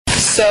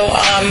So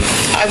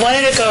I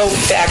wanted to go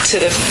back to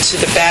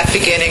the bat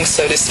beginning,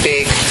 so to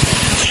speak.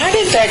 How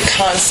did that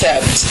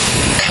concept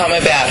come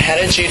about? How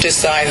did you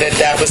decide that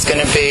that was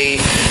going to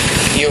be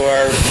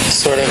your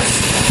sort of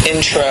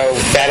intro,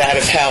 Bat Out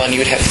of Hell, and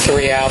you would have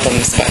 3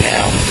 albums by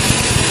now?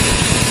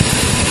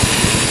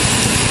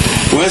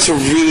 Well, that's a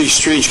really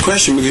strange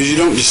question, because you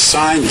don't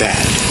decide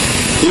that.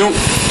 You don't.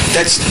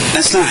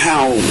 That's not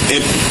how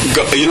it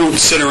go. You don't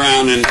sit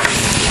around and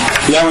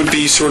that would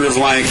be sort of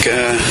like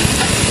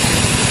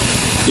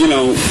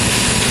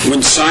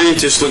when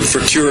scientists look for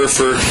cure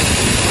for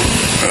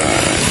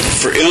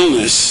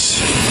illness.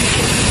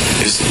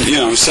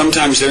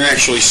 Sometimes they're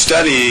actually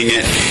studying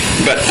it,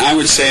 but I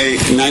would say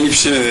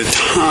 90% of the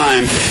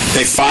time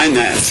they find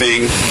that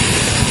thing,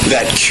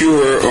 that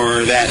cure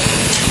or that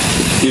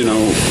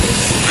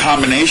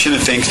combination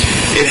of things.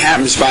 It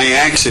happens by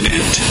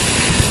accident.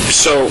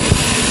 So,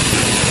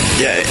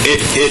 yeah,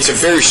 it's a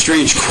very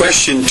strange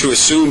question to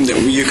assume that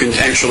you can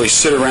actually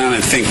sit around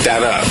and think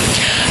that up.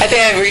 I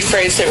think I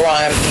rephrased it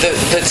wrong.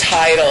 The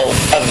title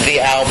of the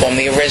album,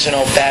 the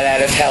original Bat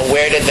Out of Hell,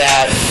 where did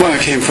that... Well,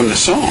 it came from the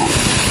song.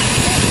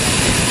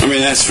 I mean,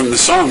 that's from the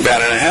song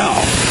Bat Out of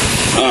Hell.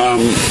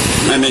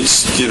 And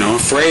it's, a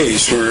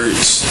phrase where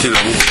it's,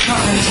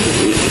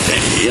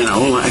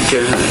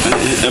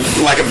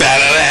 like a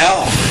bat out of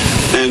hell.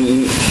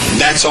 And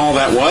that's all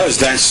that was.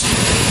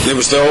 It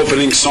was the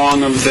opening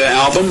song of the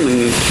album,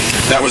 and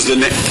that was the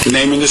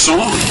name of the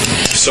song.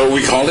 So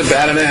we called it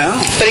Bat Out of Hell.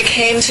 But it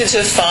came to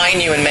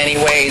define you in many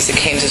ways. It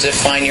came to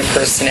define your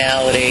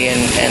personality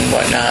and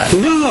whatnot.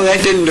 No,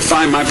 that didn't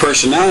define my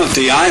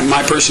personality.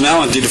 My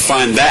personality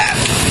defined that.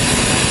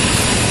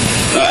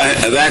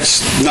 That's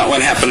not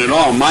what happened at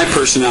all. My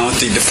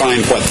personality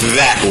defined what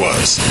that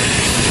was.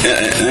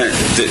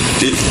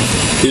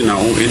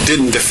 It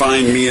didn't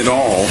define me at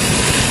all.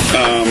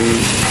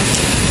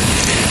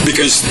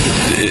 Because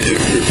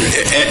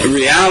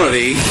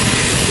reality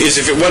is,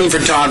 if it wasn't for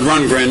Todd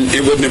Rundgren,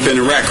 it wouldn't have been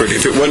a record.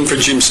 If it wasn't for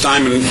Jim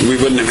Steinman, we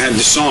wouldn't have had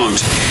the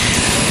songs.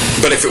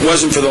 But if it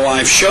wasn't for the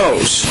live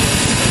shows,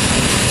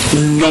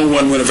 no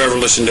one would have ever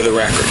listened to the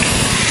record.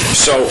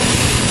 So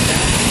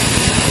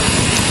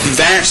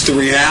that's the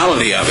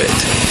reality of it.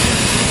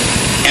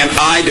 And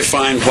I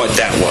defined what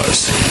that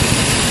was.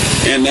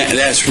 And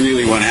that's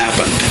really what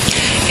happened.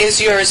 Is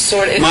your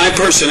sort of... My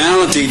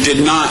personality did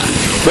not...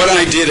 What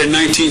I did in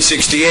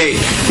 1968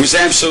 was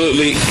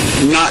absolutely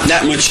not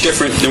that much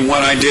different than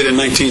what I did in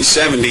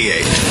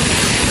 1978.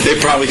 They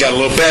probably got a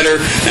little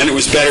better, and it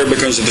was better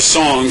because of the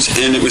songs,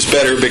 and it was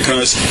better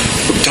because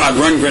Todd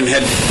Rundgren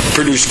had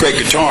produced great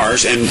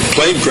guitars and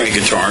played great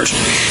guitars,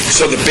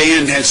 so the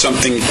band had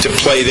something to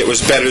play that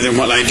was better than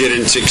what I did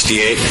in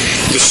 68.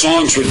 The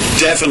songs were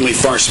definitely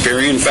far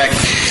superior. In fact,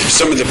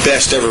 some of the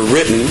best ever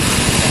written,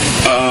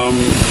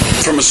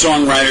 from a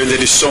songwriter that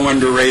is so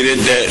underrated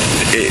that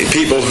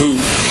people who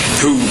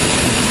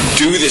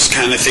do this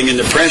kind of thing in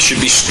the press should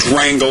be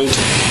strangled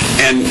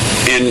and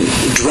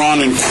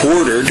drawn and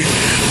quartered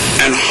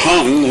and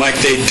hung like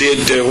they did,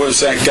 what was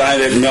that guy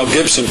that Mel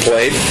Gibson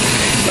played?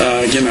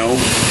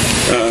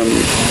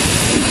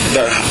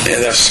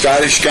 The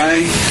Scottish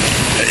guy?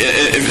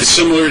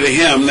 Similar to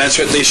him, that's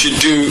what they should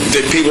do.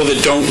 The people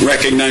that don't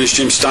recognize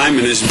Jim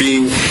Steinman as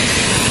being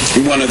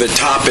one of the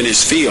top in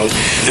his field.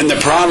 And the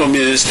problem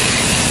is,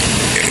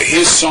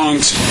 his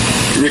songs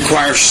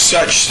require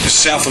such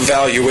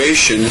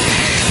self-evaluation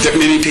that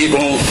many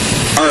people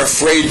are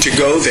afraid to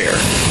go there.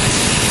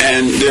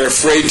 And they're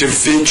afraid to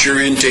venture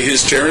into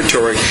his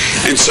territory.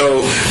 And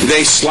so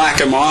they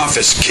slack him off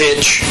as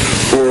kitsch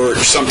or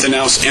something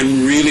else.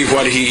 And really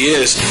what he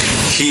is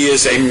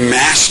a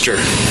master.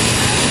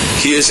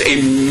 He is a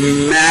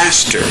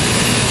master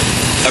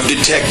of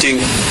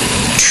detecting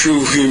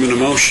true human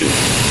emotion.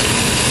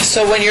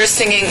 So when you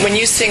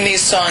sing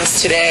these songs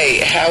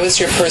today, how is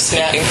your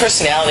personality? Your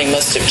personality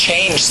must have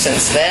changed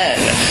since then.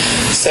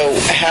 So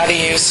how do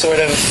you sort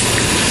of...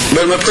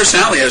 But my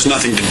personality has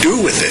nothing to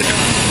do with it.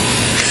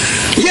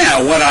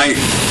 Yeah, what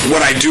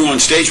I do on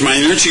stage, my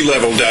energy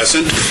level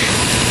doesn't.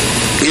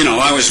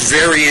 I was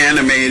very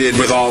animated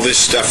with all this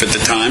stuff at the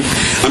time.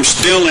 I'm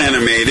still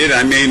animated.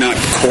 I may not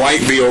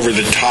quite be over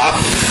the top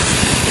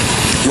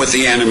with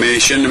the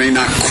animation. I may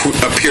not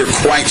appear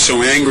quite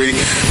so angry.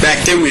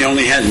 Back then we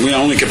only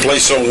could play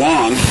so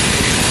long.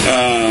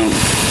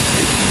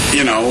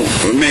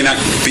 It may not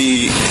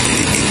be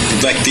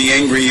like the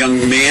angry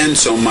young man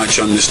so much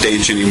on the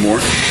stage anymore.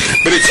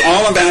 But it's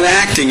all about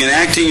acting, and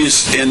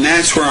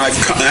that's where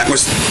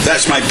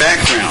that's my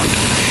background.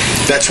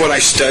 That's what I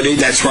studied,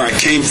 that's where I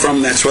came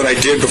from, that's what I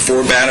did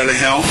before Bat Out of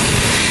Hell.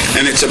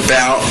 And it's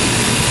about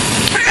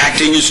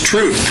acting as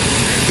truth.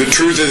 The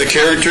truth of the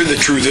character, the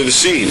truth of the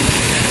scene.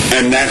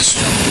 And that's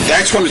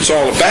what it's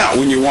all about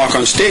when you walk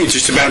on stage.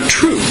 It's about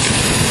truth.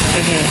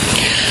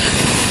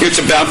 Mm-hmm. It's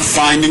about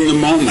finding the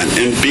moment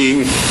and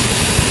being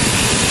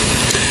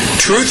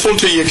truthful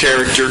to your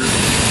character,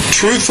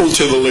 truthful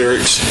to the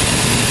lyrics,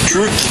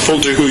 truthful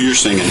to who you're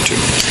singing to.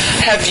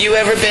 Have you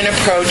ever been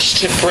approached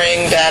to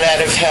bring Bat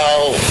Out of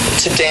Hell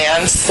to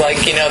dance,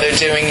 like, you know, they're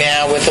doing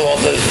now with all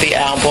the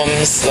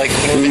albums, like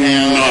Moving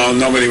Out? No,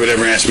 nobody would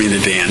ever ask me to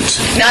dance.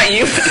 Not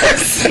you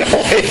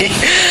personally.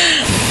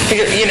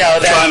 You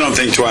know that. I don't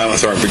think Twyla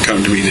Tharp would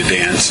come to me to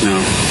dance, no.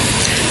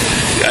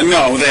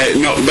 No,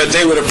 but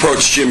they would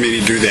approach Jimmy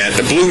to do that.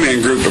 The Blue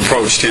Man Group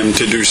approached him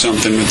to do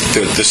something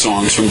with the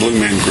songs from Blue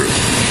Man Group.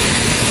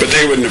 But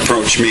they wouldn't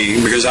approach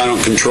me because I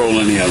don't control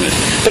any of it.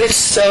 But it's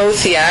so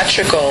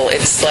theatrical.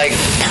 It's like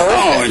perfect.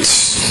 Oh,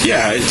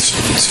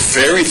 it's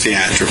very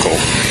theatrical.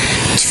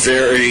 It's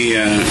very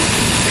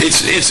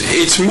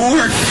it's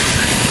more.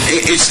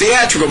 It's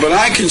theatrical, but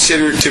I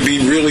consider it to be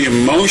really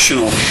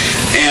emotional,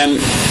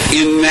 and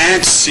in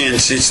that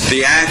sense, it's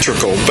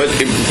theatrical. But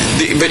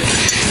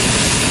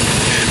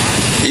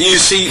you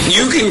see,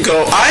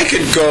 I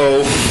could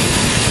go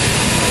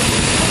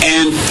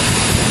and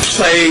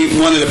play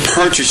one of the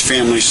Partridge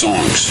Family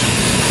songs,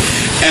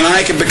 and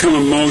I could become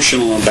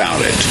emotional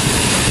about it,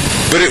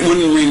 but it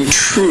wouldn't ring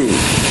true,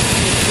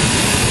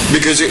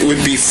 because it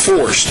would be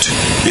forced.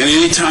 And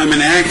any time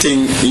in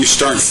acting you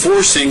start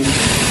forcing,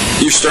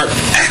 you start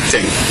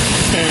acting.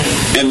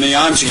 And the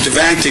object of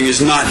acting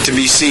is not to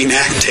be seen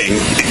acting.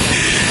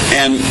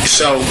 And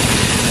so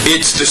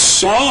it's the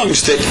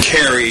songs that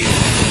carry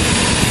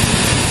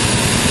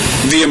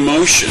the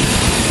emotion.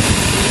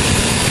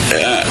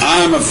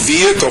 I'm a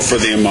vehicle for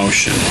the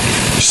emotion.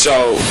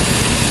 So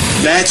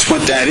that's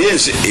what that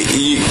is.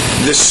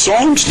 The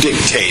songs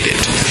dictate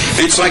it.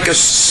 It's like a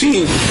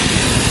scene.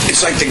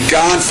 It's like The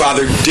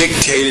Godfather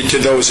dictated to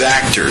those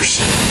actors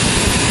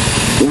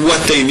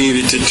what they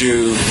needed to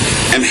do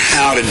and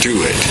how to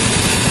do it.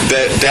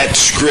 That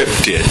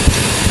script did.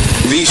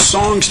 These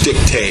songs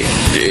dictate.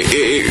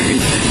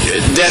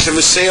 Death of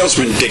a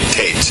Salesman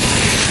dictates.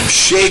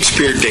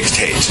 Shakespeare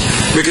dictates,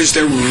 because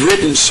they're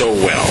written so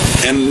well,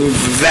 and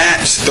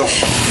that's the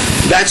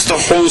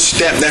whole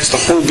step. That's the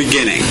whole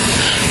beginning.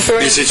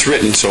 It's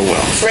written so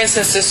well. For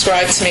instance,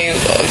 describe to me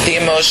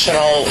the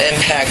emotional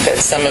impact that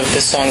some of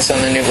the songs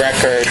on the new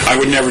record. I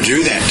would never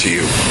do that to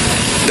you.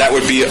 That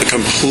would be a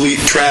complete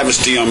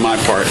travesty on my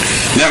part.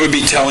 That would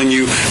be telling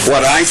you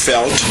what I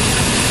felt,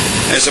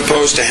 as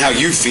opposed to how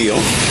you feel.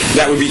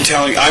 That would be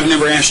telling. I've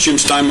never asked Jim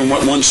Steinman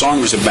what one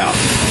song was about.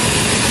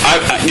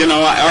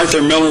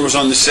 Arthur Miller was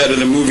on the set of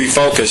the movie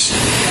Focus,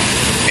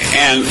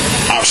 and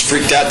I was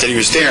freaked out that he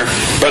was there.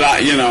 But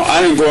I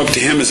didn't go up to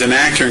him as an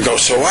actor and go,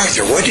 "So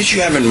Arthur, what did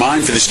you have in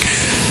mind for this?"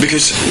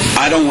 Because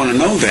I don't want to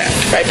know that.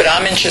 Right, but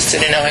I'm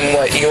interested in knowing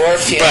what you're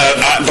feeling.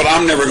 But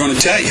I'm never going to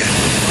tell you,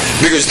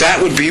 because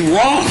that would be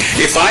wrong.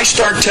 If I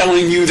start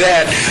telling you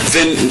that,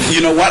 then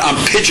you know what? I'm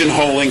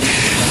pigeonholing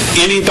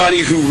anybody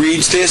who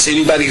reads this,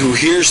 anybody who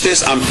hears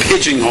this. I'm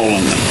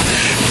pigeonholing them.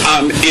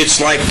 It's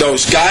like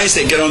those guys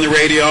that get on the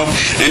radio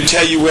and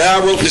tell you, "Well,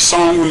 I wrote this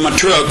song when my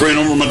truck ran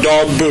over my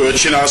dog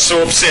Butch, and I was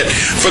so upset."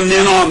 From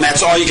then on,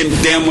 that's all you can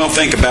damn well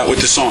think about with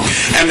the song.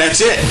 And that's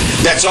it.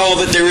 That's all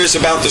that there is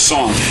about the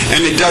song.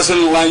 And it doesn't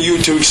allow you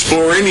to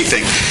explore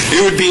anything.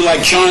 It would be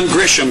like John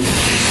Grisham.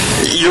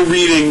 You're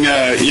reading,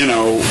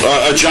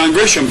 a John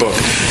Grisham book.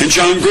 And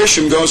John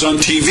Grisham goes on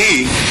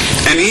TV,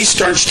 and he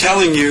starts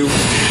telling you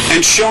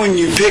and showing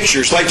you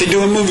pictures like they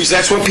do in movies.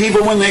 That's what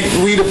people, when they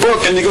read a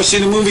book and they go see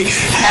the movie,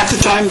 half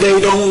the time they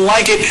don't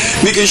like it,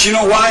 because you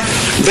know why?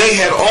 They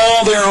had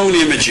all their own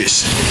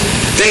images.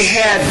 They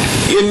had,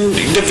 in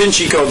Da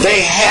Vinci Code,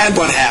 they had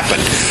what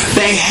happened.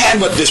 They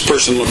had what this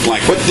person looked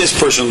like, what this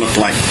person looked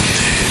like.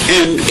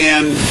 And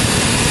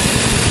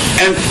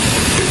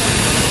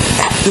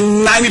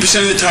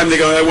 90% of the time they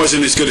go, "That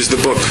wasn't as good as the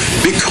book,"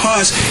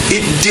 because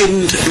it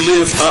didn't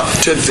live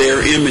up to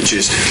their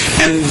images.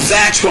 And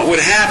that's what would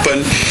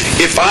happen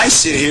if I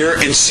sit here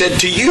and said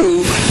to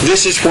you,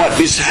 "This is what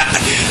is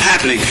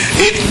happening."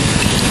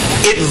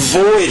 It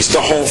voids the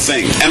whole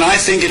thing, and I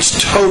think it's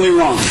totally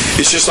wrong.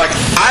 It's just like,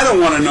 I don't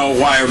want to know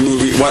why a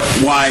movie, what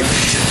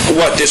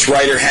this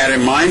writer had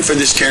in mind for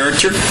this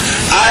character.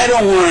 I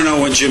don't want to know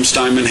what Jim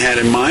Steinman had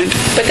in mind.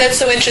 But that's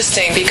so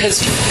interesting,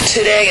 because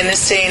today, in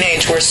this day and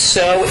age, we're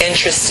so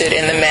interested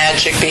in the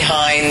magic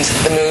behind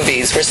the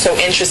movies. We're so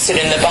interested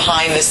in the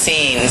behind the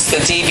scenes, the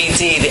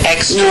DVD, the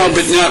extras. No,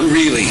 but not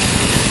really.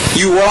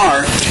 You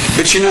are,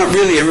 but you're not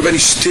really. Everybody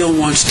still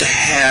wants to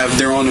have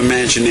their own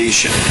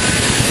imagination.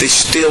 They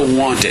still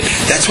want it.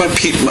 That's why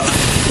people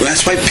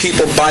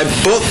buy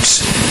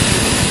books,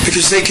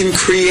 because they can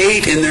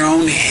create in their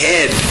own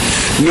head.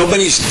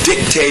 Nobody's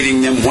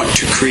dictating them what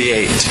to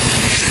create.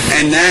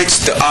 And that's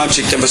the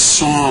object of a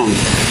song.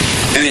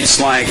 And it's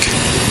like,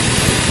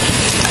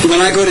 when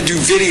I go to do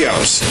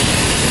videos,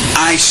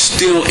 I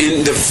still,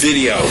 in the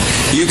video,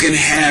 you can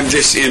have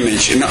this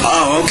image, and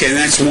oh, okay,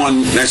 that's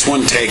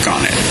one take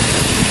on it.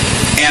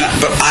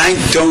 But I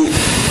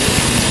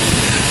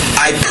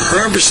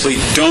purposely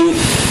don't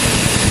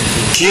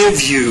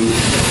give you.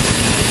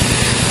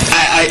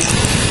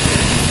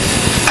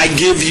 I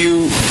give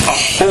you a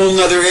whole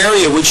other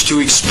area which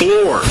to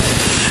explore,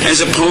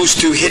 as opposed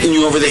to hitting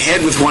you over the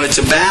head with what it's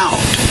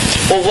about.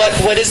 Well,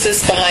 what is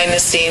this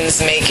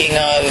behind-the-scenes making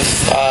of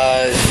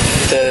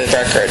the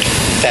record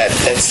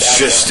that's out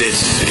there?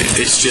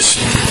 It's just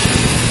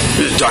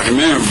a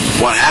documentary of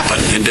what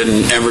happened. It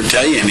didn't ever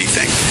tell you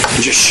anything.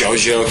 It just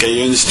shows you, okay,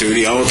 you're in the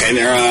studio, okay,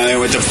 there they are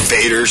with the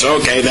faders,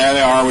 okay, there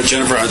they are with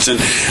Jennifer Hudson,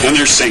 and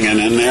they're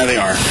singing, and there they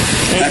are.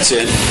 That's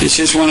it. It's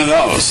just one of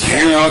those.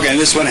 Here, okay,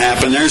 this is what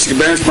happened. There's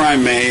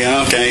Brian May,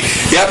 okay.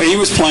 Yep, he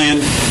was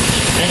playing.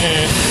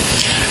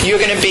 You're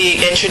going to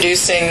be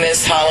introducing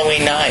this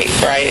Halloween night,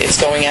 right?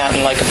 It's going out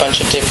in like a bunch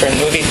of different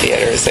movie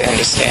theaters, I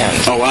understand.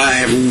 Oh, I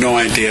have no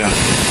idea.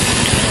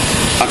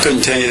 I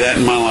couldn't tell you that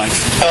in my life.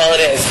 Well,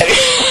 it is.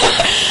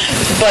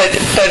 But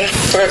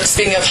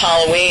speaking of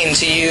Halloween,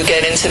 do you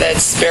get into that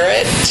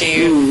spirit? Do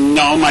you?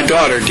 No, my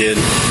daughter did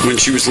when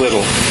she was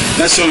little.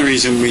 That's the only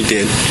reason we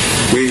did.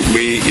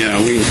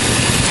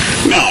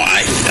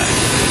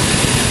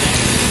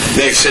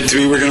 They said to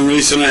me, we're going to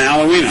release it on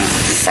Halloween.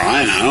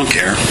 Fine, I don't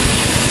care.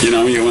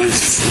 Why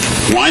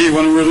do you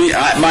want to release?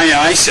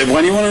 I said,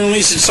 why do you want to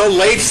release it so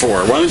late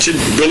for? Why don't you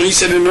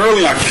release it in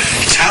early October?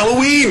 It's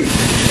Halloween.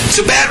 It's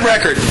a bad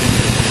record.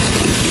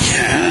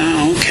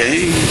 Yeah,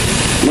 okay.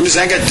 What does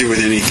that got to do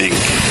with anything?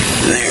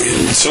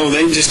 So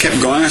they just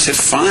kept going. I said,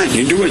 fine,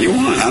 you do what you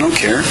want. I don't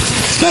care.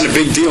 It's not a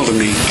big deal to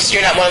me. So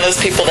you're not one of those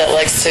people that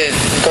likes to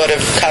go to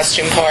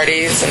costume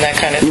parties and that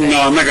kind of thing?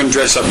 No, I'm not going to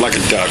dress up like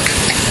a duck.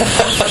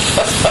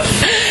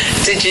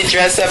 Did you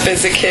dress up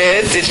as a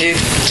kid? Did you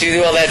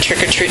do all that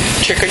trick-or-treating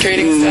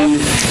stuff?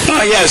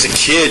 Oh, yeah, as a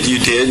kid you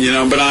did,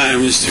 but I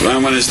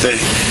went as the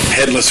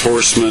headless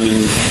horseman,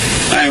 and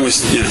I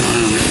was,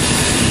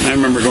 I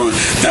remember going,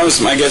 that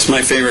was, I guess,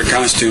 my favorite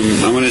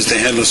costume. I went as the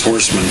headless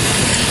horseman.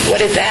 What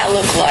did that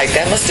look like?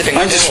 That must have been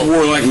cool. I just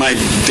wore like my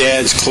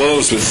dad's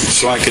clothes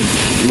so I could,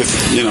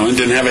 and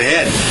didn't have a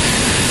head.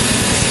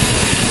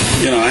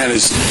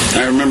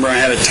 I remember I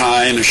had a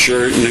tie and a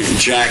shirt and a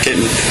jacket,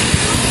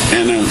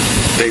 and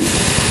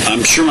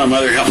I'm sure my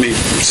mother helped me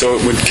so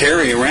it would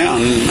carry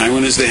around, and I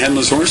went as the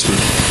headless horseman.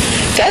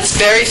 That's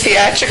very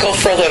theatrical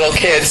for a little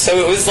kid. So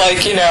it was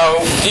like,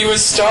 you were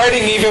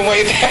starting even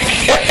way back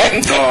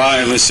then. Oh,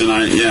 I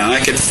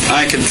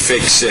could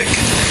fake sick.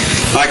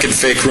 I could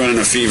fake running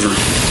a fever.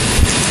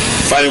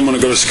 If I didn't want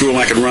to go to school,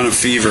 I could run a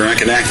fever. I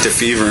could act a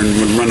fever and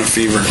would run a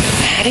fever.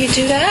 How do you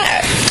do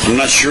that? I'm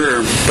not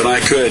sure, but I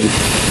could.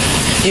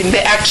 You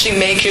actually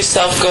make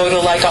yourself go to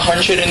like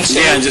 102?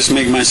 Yeah, just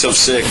make myself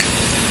sick.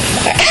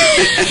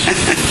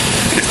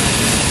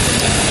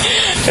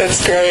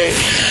 That's great.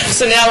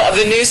 So now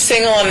the new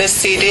single on this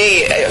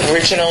CD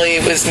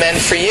originally was meant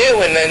for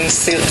you, and then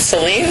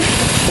Celine,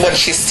 did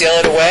she steal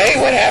it away?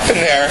 What happened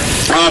there?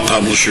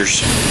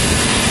 Publishers.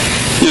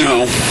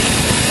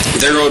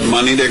 They're owed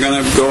money. They're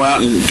going to go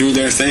out and do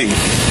their thing.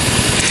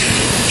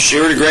 She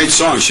wrote a great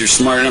song. She was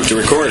smart enough to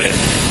record it.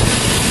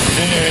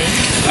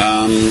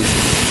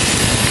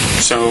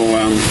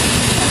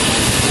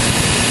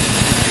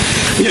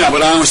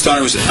 But I always thought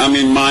it was,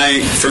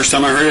 my first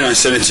time I heard it, I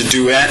said it's a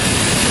duet.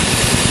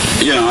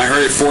 I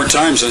heard it 4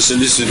 times. I said,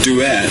 this is a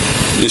duet.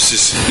 This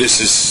is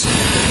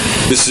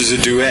a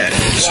duet.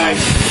 So, right.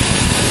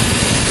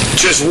 It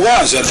just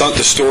was. I thought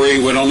the story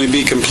would only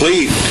be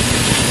complete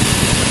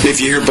if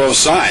you hear both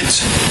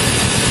sides.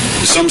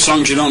 Some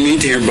songs you don't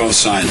need to hear both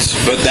sides,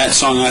 but that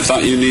song I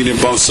thought you needed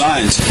both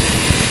sides.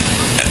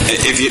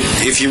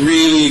 If you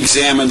really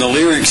examine the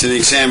lyrics and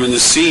examine the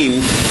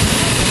scene,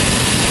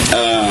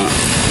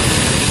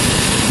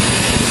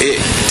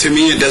 to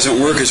me it doesn't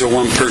work as a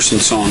one-person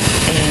song.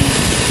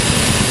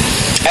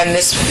 And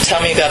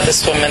tell me about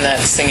this woman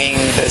that's singing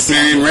this.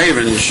 Marion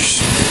Raven. She's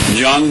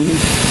young.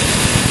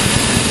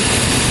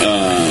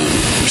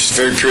 She's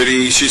very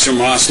pretty. She's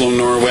from Oslo,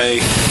 Norway.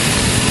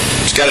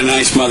 She's got a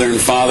nice mother and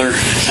father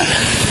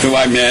who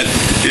I met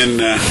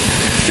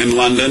in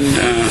London,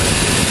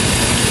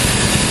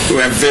 who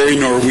have very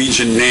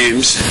Norwegian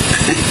names.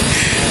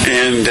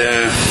 And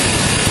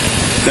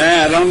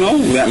I don't know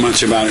that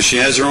much about her. She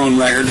has her own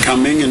record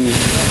coming, and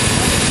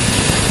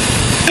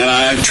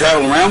I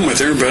travel around with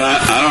her, but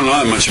I don't know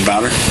that much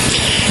about her.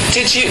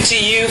 Did you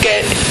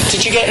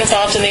get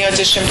involved in the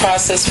audition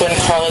process when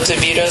Karla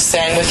DeVito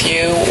sang with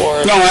you,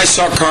 or? No, I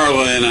saw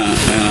Karla in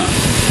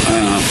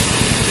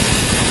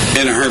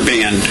her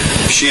band.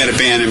 She had a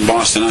band in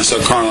Boston. I saw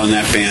Karla in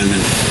that band,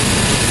 and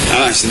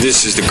I said,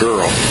 "This is the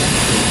girl."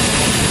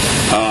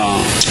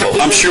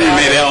 I'm sure we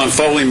made Ellen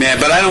Foley mad,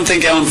 but I don't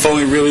think Ellen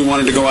Foley really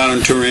wanted to go out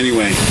on tour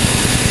anyway.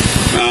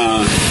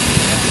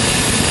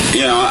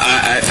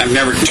 I've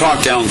never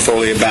talked to Ellen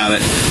Foley about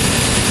it.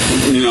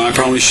 I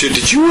probably should.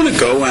 Did you want to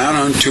go out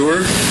on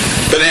tour?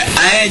 But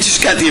I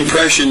just got the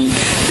impression,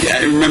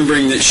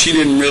 remembering that she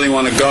didn't really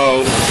want to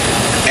go,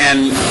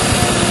 and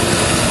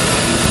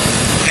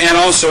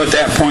also at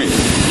that point,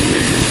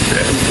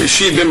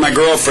 she had been my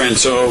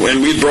girlfriend,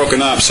 and we'd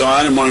broken up, so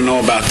I didn't want to know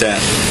about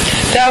that.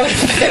 That would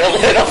have been a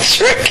little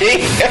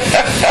tricky.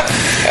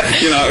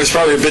 It was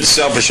probably a bit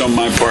selfish on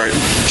my part.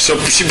 So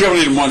she probably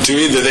didn't want to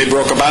either. They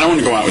broke up. I don't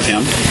want to go out with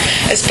him.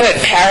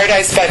 But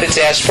Paradise by the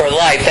Dashboard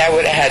Light, that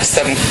would have had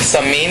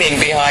some meaning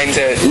behind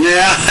it.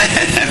 Yeah,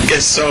 I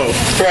guess so.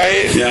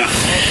 Right? Yeah.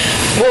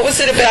 What was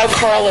it about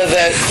Karla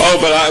that...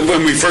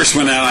 when we first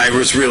went out, I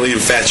was really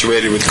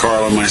infatuated with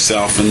Karla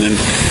myself, and then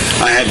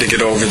I had to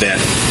get over that.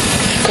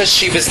 Because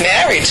she was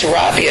married to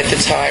Robbie at the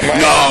time,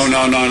 right?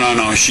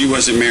 No. She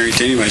wasn't married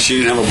to anybody. She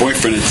didn't have a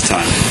boyfriend at the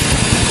time.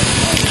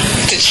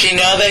 Did she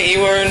know that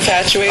you were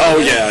infatuated? Oh,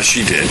 yeah,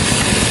 she did.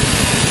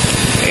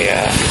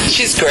 Yeah.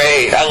 She's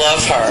great. I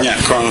love her. Yeah,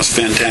 Karla's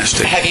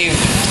fantastic. Have you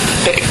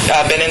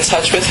been in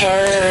touch with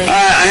her?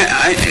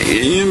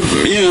 We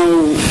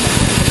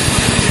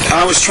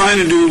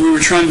were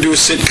trying to do a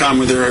sitcom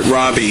with her at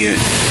Robbie.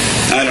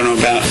 I don't know,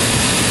 about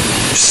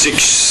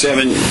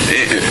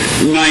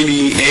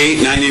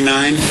 98,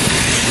 99.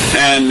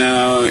 And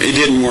it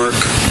didn't work.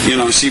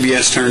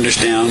 CBS turned us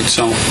down,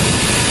 so...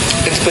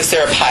 Was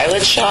there a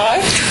pilot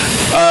shot?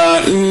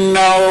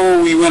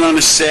 No, we went on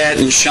a set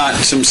and shot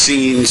some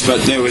scenes,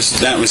 but that was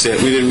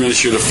it. We didn't really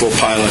shoot a full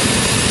pilot.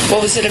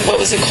 What was it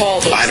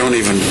called? I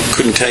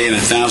couldn't tell you in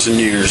 1,000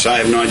 years. I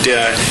have no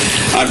idea.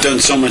 I've done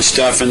so much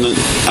stuff, and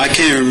I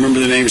can't even remember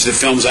the names of the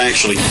films I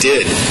actually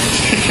did.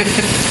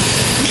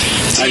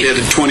 I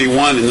did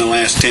 21 in the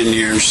last 10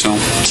 years. So.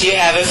 Do you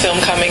have a film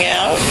coming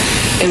out?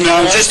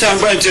 No, just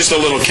a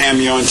little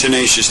cameo on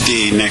Tenacious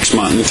D next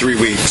month in 3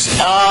 weeks.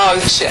 Oh,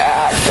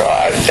 Jack,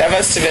 God, that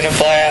must have been a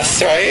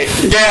blast, right?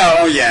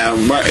 Yeah,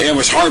 it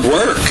was hard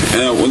work.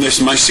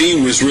 My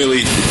scene was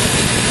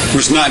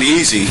not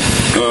easy.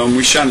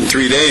 We shot in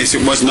 3 days.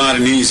 It was not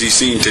an easy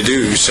scene to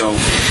do. So.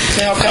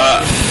 How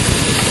come?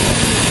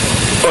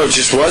 It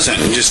just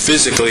wasn't. Just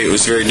physically, it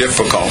was very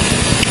difficult.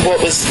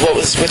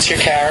 What's your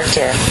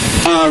character?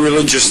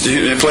 Religious.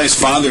 I play his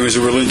father, who was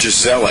a religious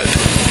zealot.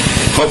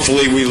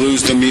 Hopefully, we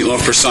lose the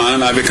Meatloaf persona,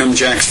 and I become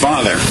Jack's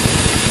father.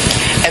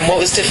 And what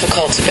was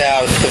difficult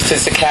about the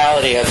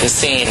physicality of the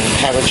scene?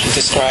 How would you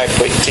describe?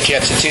 Did you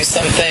have to do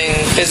something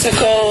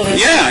physical?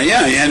 Yeah.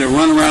 You had to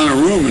run around a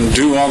room and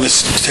do all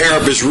this, tear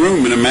up his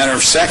room in a matter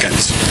of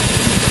seconds.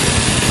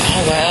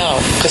 Oh, wow.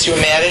 Because you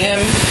were mad at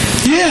him?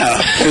 Yeah,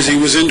 because he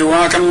was into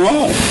rock and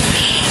roll.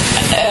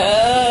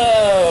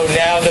 Oh,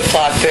 now the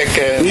plot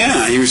thickens.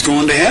 Yeah, he was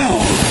going to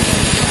hell.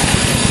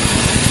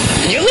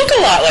 You look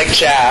a lot like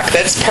Jack.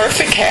 That's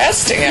perfect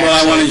casting, actually.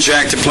 Well, I wanted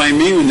Jack to play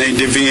me when they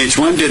did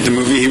VH1 did the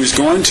movie. He was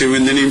going to,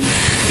 and then he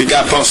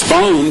got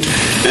postponed.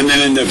 And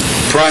then in the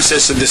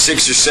process of the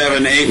 6 or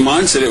 7, 8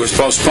 months that it was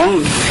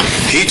postponed,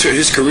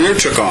 his career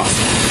took off.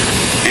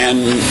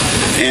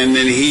 And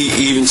then he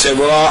even said,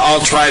 well,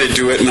 I'll try to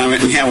do it. And I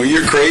went, yeah, well,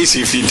 you're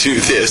crazy if you do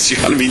this. You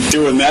ought to be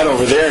doing that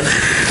over there.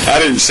 I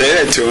didn't say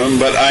that to him,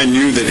 but I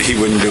knew that he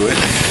wouldn't do it.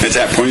 At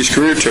that point, his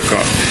career took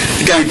off.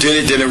 The guy who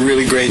did a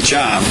really great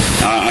job.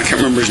 I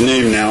can't remember his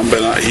name now,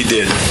 but he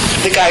did.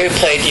 The guy who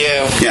played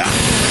you? Yeah.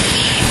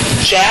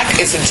 Jack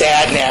is a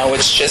dad now,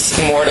 which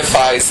just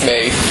mortifies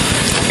me.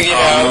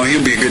 Oh,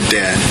 he'll be a good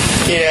dad.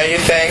 Yeah, you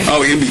think?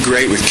 Oh, he'll be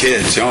great with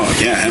kids. Oh,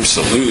 yeah,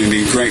 absolutely. He'll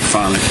be a great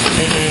father.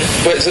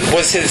 Mm-hmm.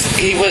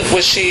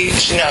 Was she,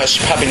 no, she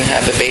probably didn't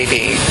have the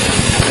baby.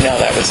 No,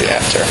 that was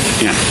after.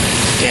 Yeah.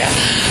 Yeah.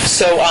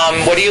 So,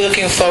 what are you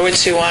looking forward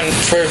to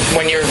for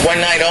when you're one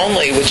night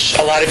only, which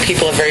a lot of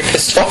people are very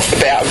pissed off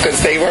about because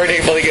they weren't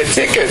able to get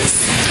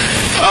tickets?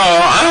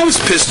 Oh, I was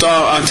pissed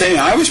off. I'll tell you,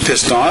 I was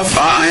pissed off.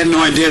 I had no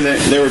idea that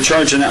they were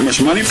charging that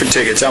much money for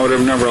tickets. I would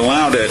have never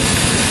allowed it.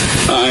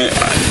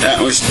 That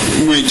was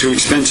way too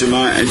expensive.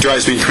 It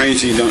drives me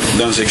crazy,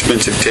 those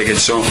expensive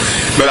tickets.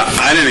 But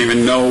I didn't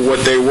even know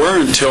what they were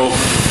until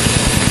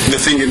the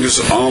thing was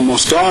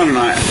almost on, and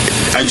I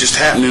just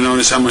happened to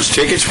notice how much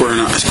tickets were, and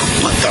I was going,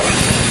 what the?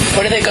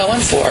 What are they going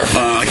for?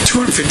 Like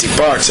 $250.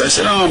 I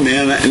said, oh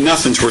man,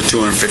 nothing's worth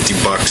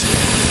 $250.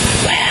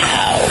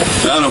 Wow.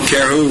 I don't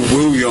care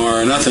who you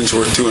are, nothing's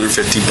worth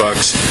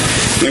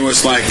 $250. It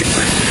was like,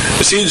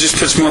 see, it just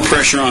puts more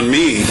pressure on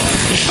me.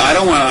 I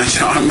don't want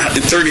to, I'm at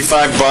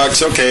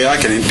 $35, okay, I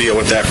can deal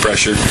with that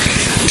pressure.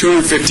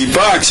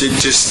 $250, it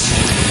just,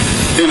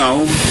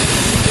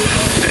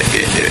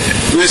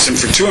 listen,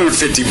 for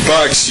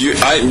 $250,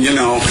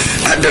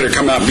 I better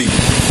come out and be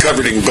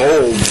covered in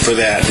gold for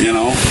that, Do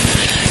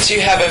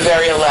you have a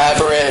very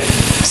elaborate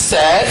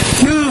set?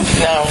 No.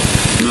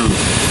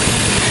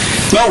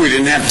 No, we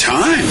didn't have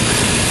time.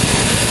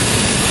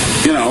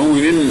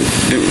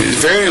 It was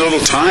very little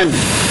time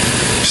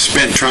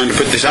spent trying to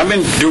put this. I've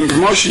been doing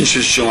promotions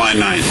since July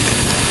 9th.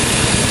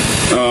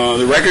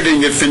 The record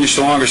didn't get finished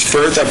till August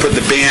 1st. I put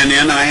the band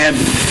in. I had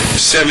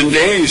 7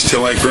 days to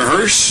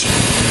rehearse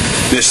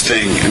this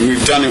thing, and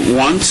we've done it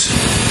once.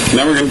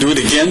 Now we're going to do it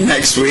again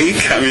next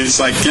week. I mean, it's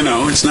like,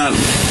 it's not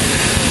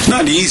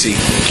easy.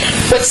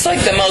 What's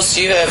the most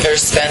you've ever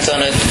spent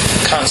on a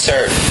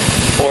concert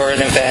or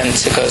an event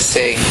to go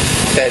see?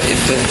 That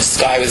the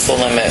sky was the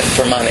limit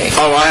for money?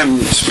 Oh, I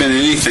haven't spent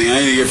anything.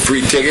 I either get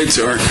free tickets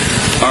or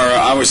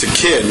I was a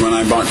kid when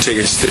I bought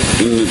tickets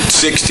in the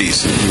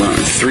 60s.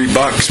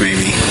 $3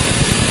 maybe.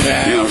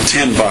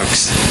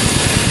 $10.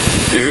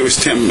 If it was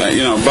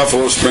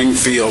Buffalo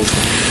Springfield.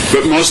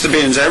 But most of the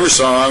bands I ever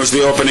saw, I was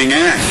the opening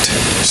act.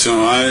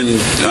 So I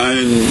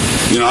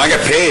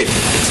got paid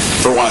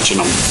for watching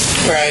them.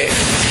 Right.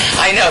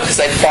 I know, because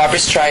like Barbra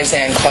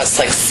Streisand costs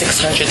like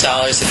 $600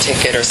 a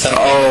ticket or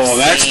something. Oh,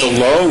 that's the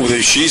low.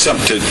 She's up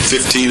to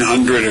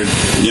 $1,500 or,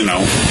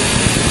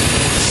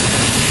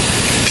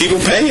 People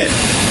pay it.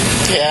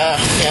 Yeah.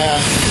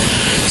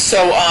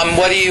 So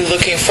what are you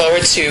looking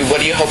forward to? What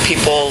do you hope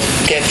people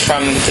get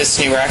from this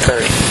new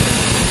record?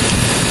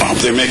 I hope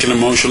they make an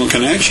emotional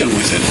connection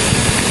with it.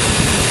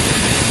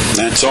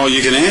 That's all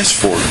you can ask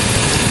for.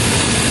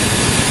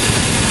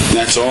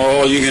 That's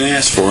all you can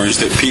ask for, is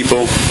that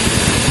people,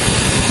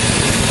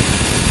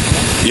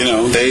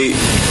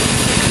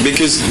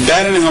 because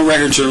Batting Hill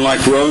records are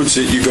like roads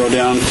that you go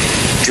down,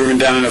 you've driven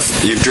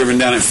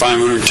down it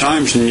 500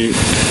 times, and you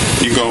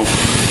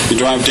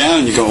drive down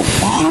and you go,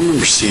 wow, I don't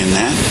remember seeing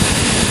that.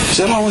 Has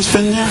that always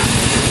been there?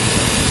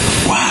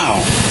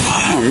 Wow,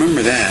 I don't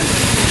remember that.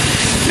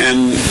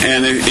 And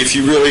if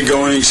you really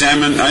go and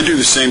examine, I do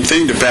the same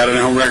thing to Batting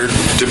Hill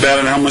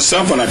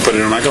myself when I put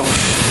it on. I go,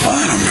 oh,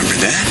 I don't remember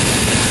that.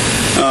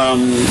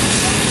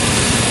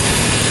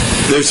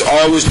 There's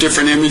always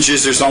different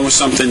images. There's always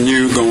something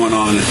new going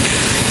on.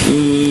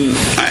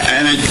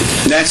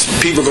 That's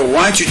people go,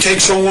 why'd you take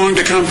so long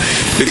to come?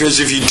 Because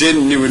if you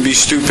didn't, it would be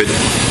stupid.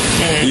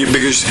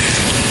 Because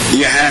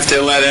you have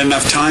to let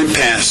enough time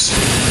pass.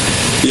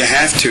 You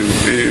have to.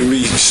 It would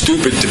be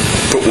stupid to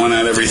put one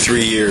out every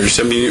 3 years.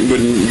 I mean, it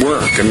wouldn't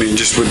work. I mean, it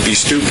just would be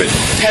stupid.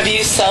 Have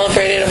you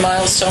celebrated a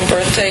milestone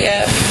birthday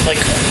yet? Like,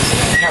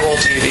 how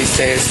old are you these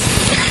days?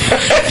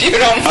 If you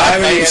don't mind, I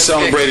haven't even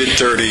celebrated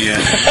 30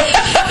 yet.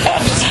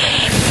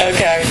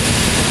 Okay.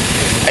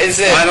 Is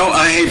it?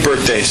 I hate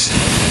birthdays.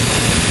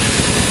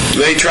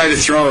 They try to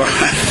throw. I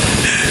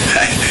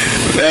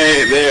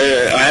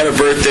had a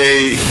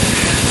birthday,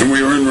 and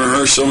we were in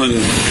rehearsal,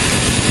 and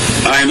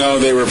I know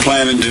they were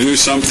planning to do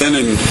something,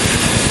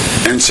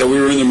 and so we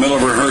were in the middle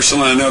of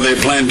rehearsal, and I know they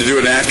planned to do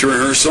it after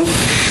rehearsal.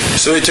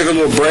 So they took a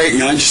little break,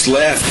 and I just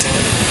left.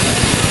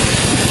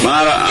 You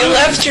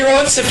left your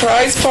own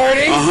surprise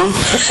party?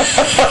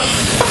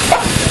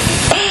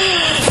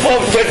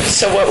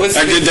 So what was...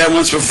 I did that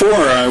once before.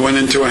 I went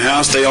into a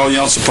house, they all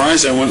yelled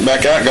surprise, I went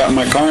back out, got in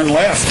my car, and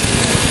left.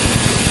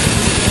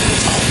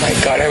 Oh my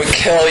God, I would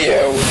kill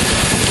you.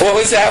 What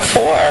was that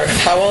for?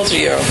 How old are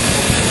you?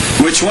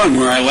 Which one?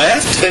 Where I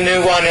left? The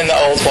new one and the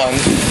old one.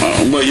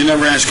 Well, you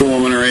never ask a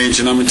woman her age,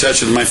 and I'm in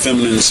touch with my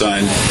feminine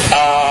side.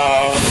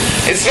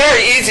 It's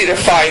very easy to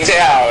find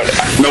out.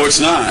 No, it's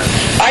not.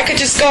 I could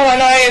just go on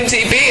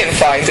IMDb and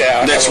find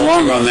out. That's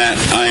wrong on that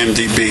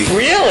IMDb.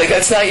 Really?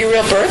 That's not your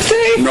real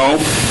birthday? No.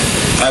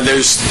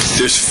 There's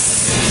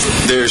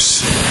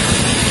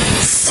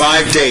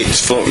 5 dates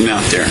floating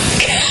out there.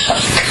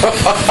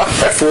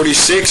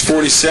 46,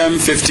 47,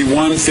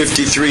 51,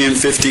 53, and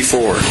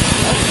 54.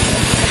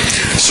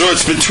 So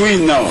it's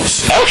between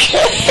those.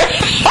 Okay.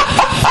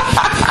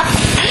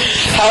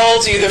 How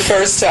old were you the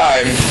first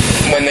time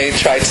when they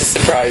tried to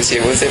surprise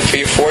you? Was it for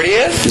your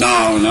 40th?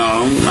 No,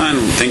 I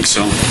don't think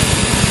so.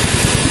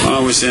 I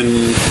was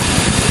in...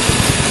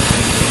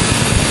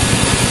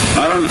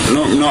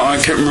 I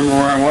can't remember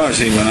where I was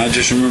even. I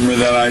just remember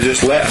that I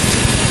just left.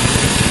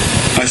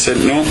 I said,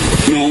 no,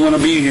 I want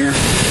to be here.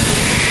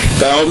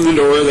 I opened the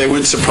door, they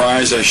went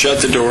surprised, I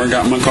shut the door,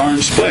 got in my car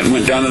and split and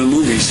went down to the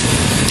movies.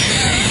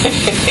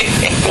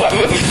 What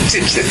movie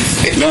did you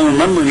see? I don't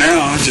remember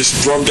now. I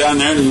just drove down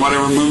there and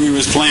whatever movie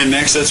was playing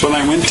next, that's what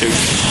I went to.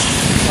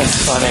 That's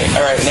funny.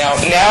 All right, now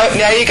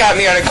you got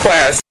me on a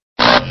quest.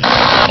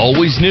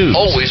 Always news.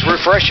 Always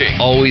refreshing.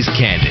 Always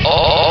candid.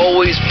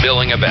 Always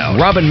milling about.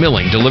 Robin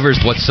Milling delivers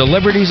what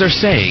celebrities are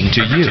saying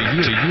to you.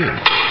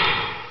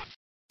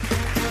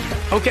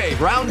 Okay,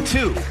 round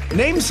 2.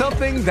 Name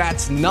something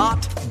that's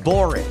not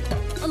boring.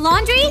 A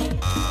laundry?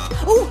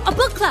 Ooh, a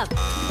book club.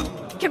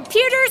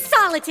 Computer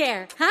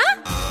solitaire,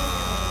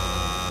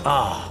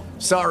 huh?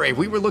 Sorry,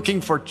 we were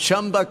looking for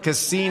Chumba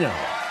Casino.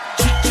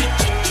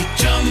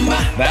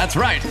 That's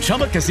right.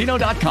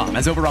 ChumbaCasino.com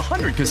has over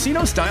 100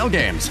 casino-style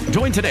games.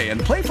 Join today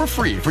and play for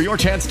free for your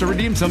chance to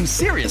redeem some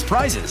serious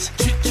prizes.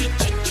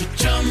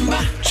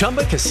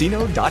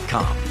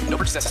 ChumbaCasino.com. No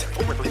purchase necessary.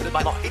 Void where prohibited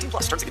by law. 18+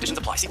 terms and conditions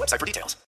apply. See website for details.